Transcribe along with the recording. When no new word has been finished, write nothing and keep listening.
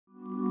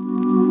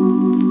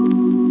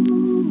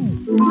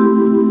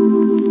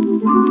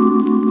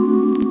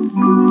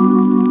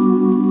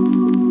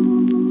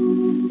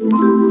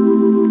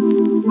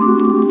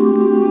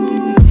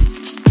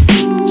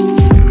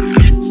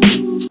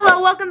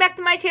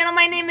channel.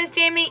 My name is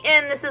Jamie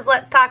and this is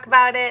Let's Talk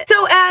About It.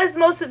 So as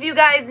most of you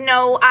guys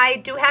know, I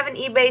do have an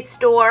eBay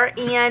store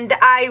and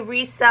I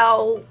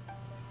resell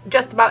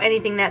just about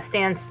anything that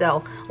stands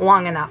still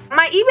long enough.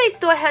 My eBay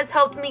store has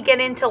helped me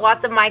get into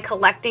lots of my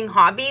collecting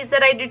hobbies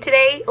that I do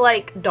today,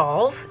 like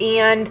dolls,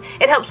 and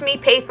it helps me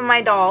pay for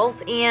my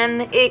dolls,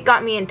 and it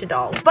got me into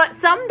dolls. But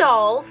some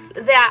dolls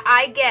that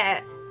I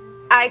get,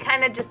 I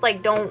kind of just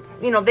like don't,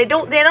 you know, they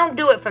don't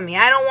do it for me.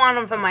 I don't want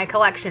them for my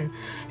collection.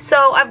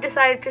 So I've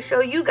decided to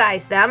show you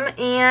guys them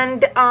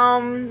and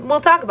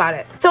we'll talk about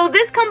it. So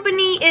this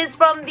company is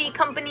from the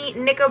company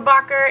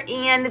Knickerbocker,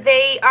 and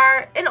they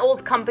are an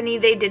old company.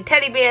 They did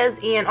teddy bears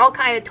and all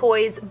kind of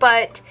toys,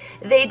 but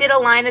they did a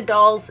line of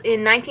dolls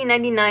in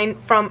 1999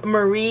 from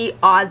Marie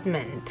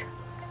Osmond.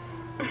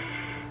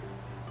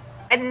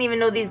 I didn't even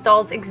know these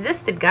dolls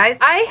existed, guys.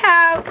 I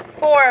have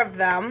 4 of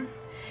them.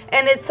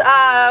 And it's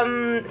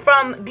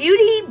from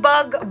Beauty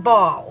Bug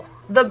Ball.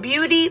 The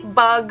Beauty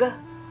Bug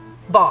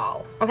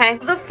Ball. Okay?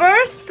 The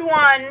first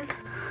one.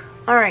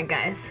 Alright,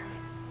 guys.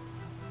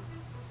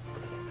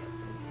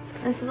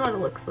 This is what it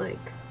looks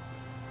like.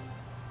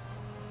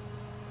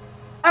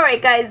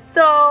 Alright, guys.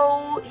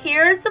 So,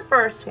 here's the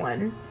first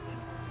one.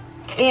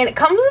 And it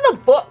comes with a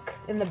book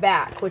in the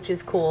back, which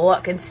is cool.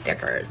 Look, and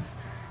stickers.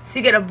 So,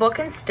 you get a book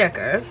and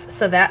stickers.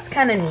 So, that's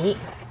kind of neat.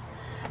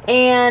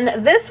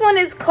 And this one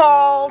is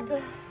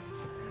called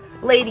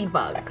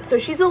Ladybug. So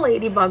she's a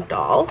ladybug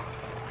doll,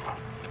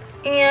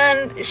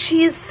 and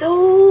she's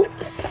so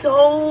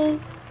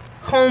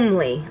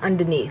homely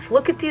underneath.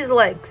 Look at these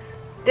legs.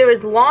 They're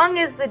as long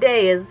as the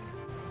day is.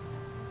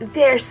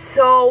 They're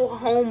so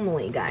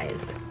homely, guys.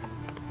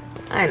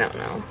 I don't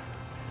know.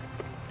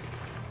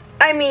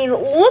 I mean,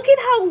 look at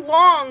how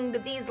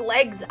long these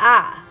legs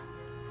are.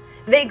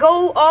 They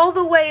go all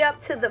the way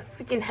up to the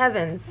freaking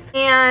heavens.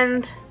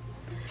 And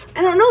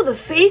I don't know, the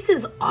face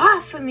is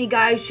off for me,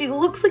 guys. She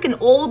looks like an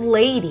old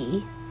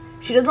lady.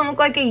 She doesn't look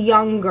like a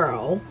young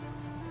girl.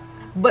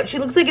 But she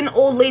looks like an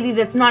old lady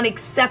that's not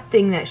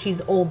accepting that she's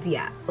old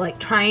yet. Like,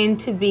 trying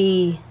to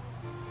be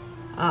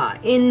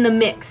in the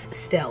mix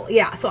still.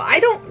 Yeah, so I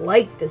don't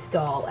like this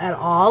doll at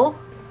all.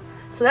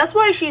 So that's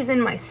why she's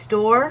in my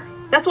store.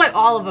 That's why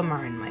all of them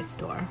are in my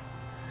store.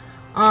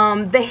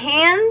 The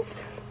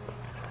hands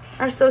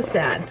are so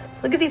sad.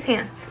 Look at these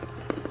hands.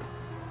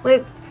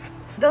 Like,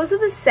 those are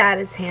the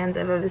saddest hands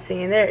I've ever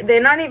seen.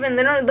 They're not even,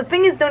 the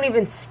fingers don't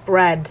even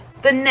spread.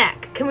 The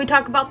neck. Can we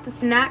talk about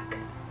this neck?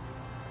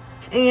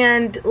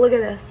 And look at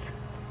this.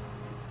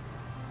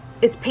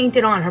 It's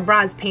painted on. Her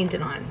bra's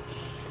painted on.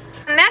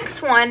 The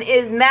next one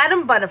is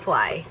Madam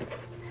Butterfly.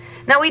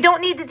 Now we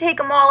don't need to take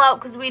them all out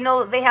because we know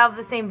that they have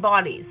the same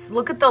bodies.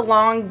 Look at the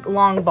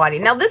long body.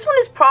 Now this one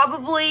is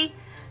probably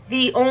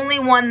the only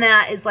one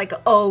that is like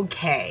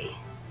okay.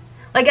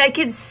 Like, I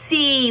could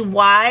see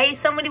why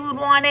somebody would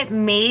want it,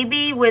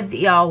 maybe with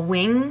the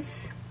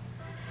wings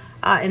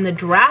in the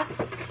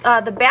dress.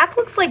 The back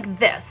looks like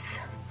this.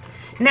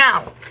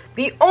 Now,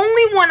 the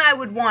only one I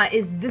would want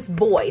is this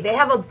boy. They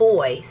have a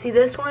boy. See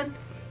this one?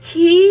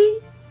 He,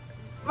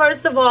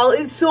 first of all,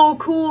 is so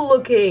cool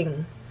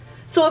looking.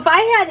 So if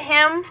I had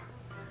him,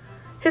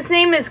 his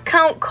name is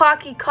Count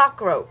Cocky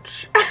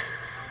Cockroach.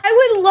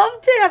 I would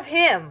love to have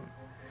him.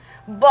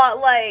 But,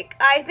 like,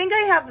 I think I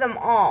have them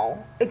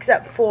all,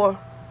 except for,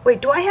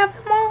 wait, do I have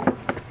them all?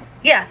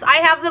 Yes, I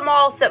have them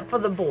all except for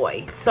the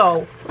boy.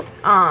 So,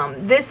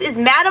 this is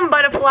Madam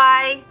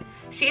Butterfly.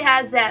 She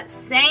has that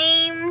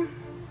same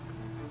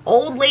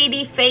old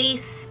lady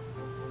face.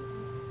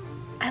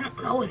 I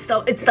don't know, it's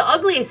the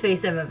ugliest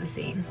face I've ever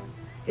seen.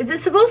 Is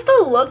it supposed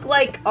to look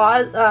like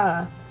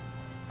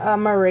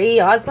Marie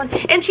Osmond?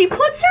 And she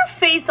puts her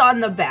face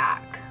on the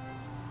back.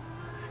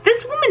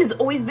 This woman has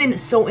always been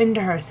so into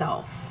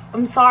herself.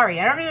 I'm sorry,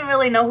 I don't even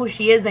really know who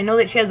she is. I know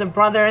that she has a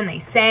brother and they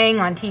sang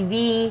on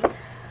TV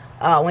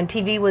when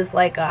TV was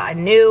like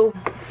new,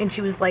 and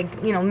she was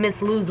like, you know,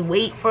 Miss Lose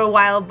Weight for a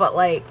while. But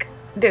like,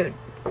 dude,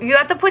 you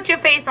have to put your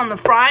face on the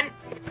front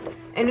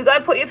and you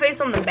gotta put your face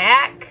on the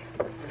back.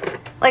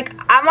 Like,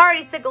 I'm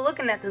already sick of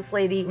looking at this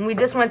lady, and we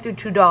just went through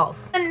 2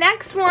 dolls. The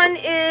next one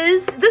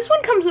is, this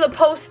one comes with a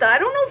poster. I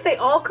don't know if they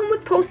all come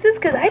with posters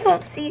because I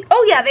don't see.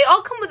 Oh yeah, they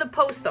all come with a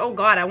poster. Oh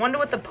god, I wonder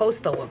what the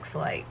poster looks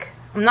like.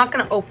 I'm not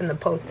going to open the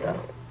poster.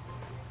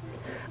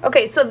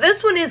 Okay, so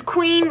this one is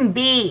Queen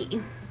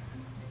Bee.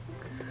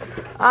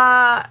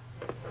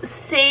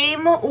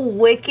 Same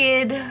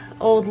wicked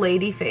old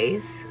lady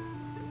face.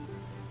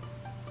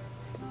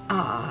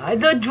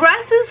 The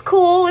dress is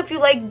cool if you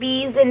like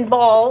bees and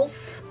balls.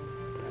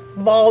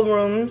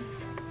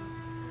 Ballrooms.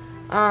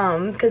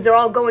 Because they're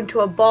all going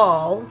to a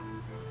ball.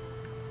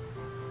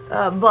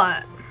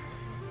 But,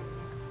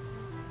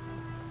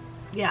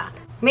 yeah.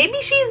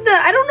 Maybe she's the,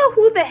 I don't know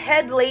who the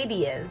head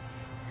lady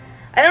is.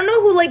 I don't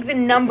know who, like, the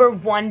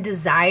 #1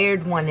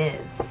 desired one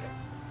is.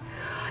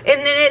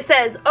 And then it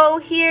says, "Oh,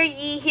 hear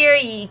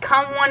ye,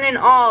 come one and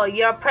all.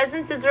 Your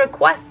presence is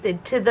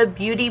requested to the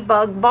Beauty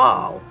Bug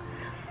Ball.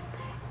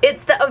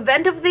 It's the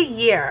event of the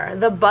year,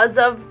 the buzz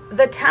of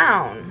the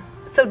town.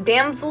 So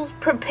damsels,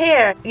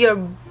 prepare your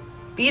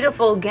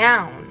beautiful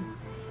gown.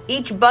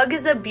 Each bug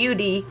is a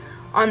beauty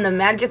on the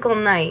magical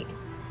night,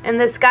 and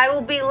the sky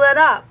will be lit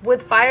up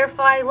with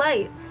firefly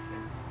lights.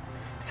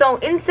 So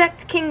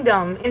insect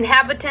kingdom,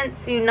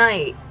 inhabitants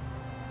unite.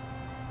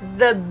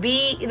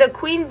 The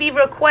queen bee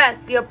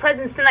requests your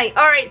presence tonight.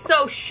 Alright,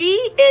 so she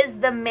is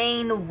the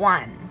main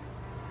one.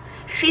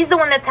 She's the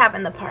one that's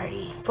having the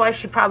party. That's why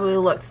she probably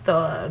looks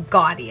the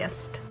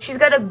gaudiest. She's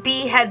got a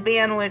bee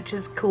headband, which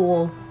is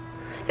cool.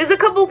 There's a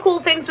couple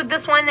cool things with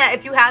this one that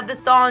if you had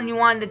this doll and you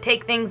wanted to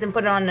take things and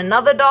put it on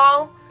another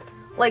doll,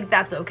 like,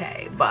 that's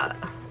okay. But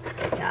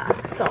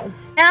yeah, so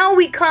now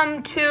we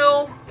come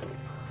to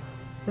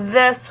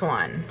this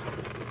one.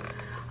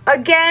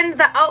 Again,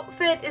 the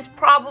outfit is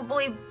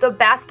probably the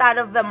best out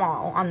of them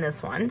all on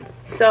this one.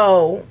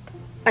 So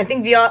I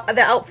think the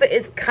outfit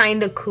is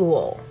kind of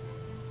cool.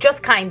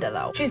 Just kind of,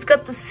 though. She's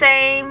got the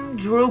same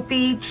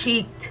droopy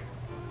cheeked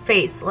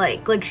face,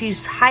 like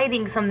she's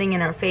hiding something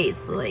in her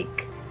face,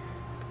 like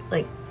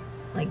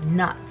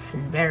nuts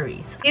and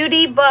berries.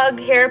 Beauty bug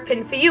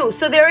hairpin for you.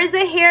 So there is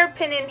a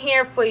hairpin in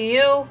here for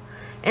you,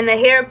 and a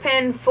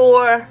hairpin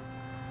for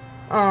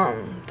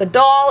the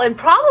doll, and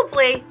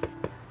probably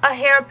a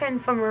hairpin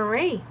for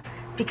Marie,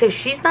 because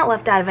she's not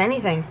left out of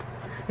anything.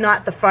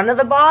 Not the front of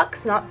the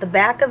box, not the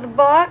back of the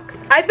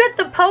box. I bet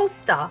the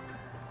poster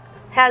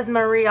has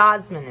Marie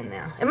Osmond in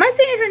there. Am I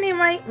saying her name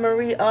right?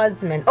 Marie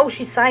Osmond. Oh,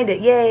 she signed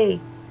it. Yay.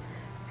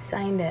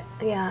 Signed it.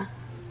 Yeah.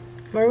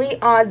 Marie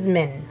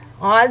Osmond.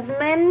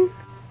 Osmond?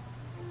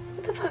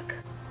 What the fuck?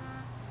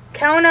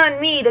 Count on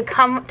me to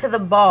come to the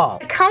ball.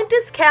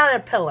 Countess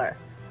Caterpillar.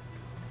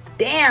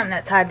 Damn,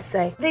 that's hard to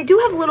say. They do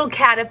have little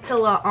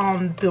caterpillar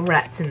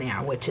barrettes in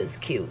there, which is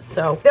cute.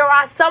 So there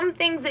are some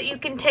things that you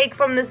can take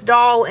from this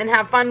doll and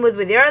have fun with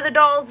your other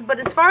dolls.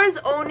 But as far as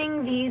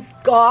owning these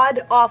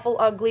god-awful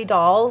ugly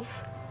dolls,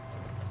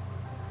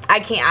 I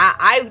can't.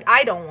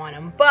 I don't want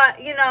them.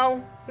 But, you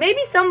know,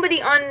 maybe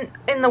somebody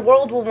in the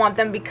world will want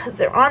them because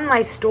they're on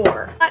my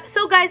store.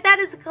 So guys, that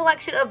is a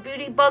collection of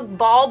Beauty Bug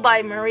Ball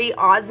by Marie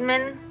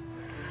Osmond.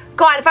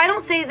 God, if I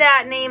don't say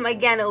that name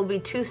again, it will be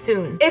too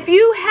soon. If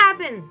you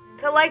happen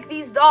to like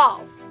these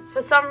dolls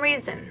for some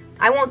reason,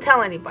 I won't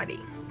tell anybody.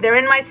 They're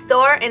in my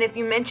store, and if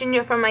you mention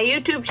you're from my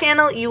YouTube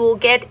channel, you will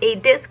get a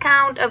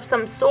discount of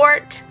some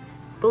sort.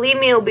 Believe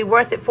me, it'll be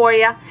worth it for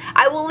you.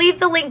 I will leave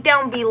the link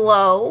down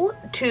below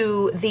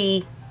to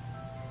the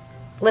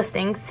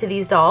listings to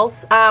these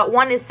dolls.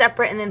 One is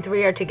separate and then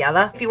 3 are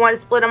together. If you want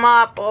to split them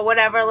up or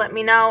whatever, let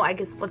me know. I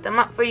can split them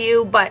up for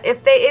you. But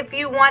if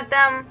you want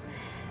them,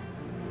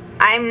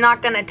 I'm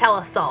not gonna tell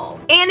a soul.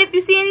 And if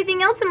you see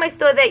anything else in my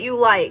store that you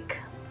like,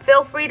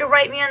 feel free to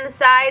write me on the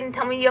side and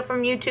tell me you're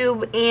from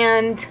YouTube,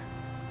 and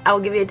I will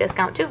give you a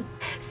discount too.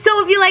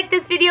 So if you like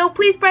this video,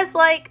 please press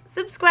like,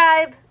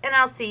 subscribe, and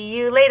I'll see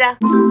you later.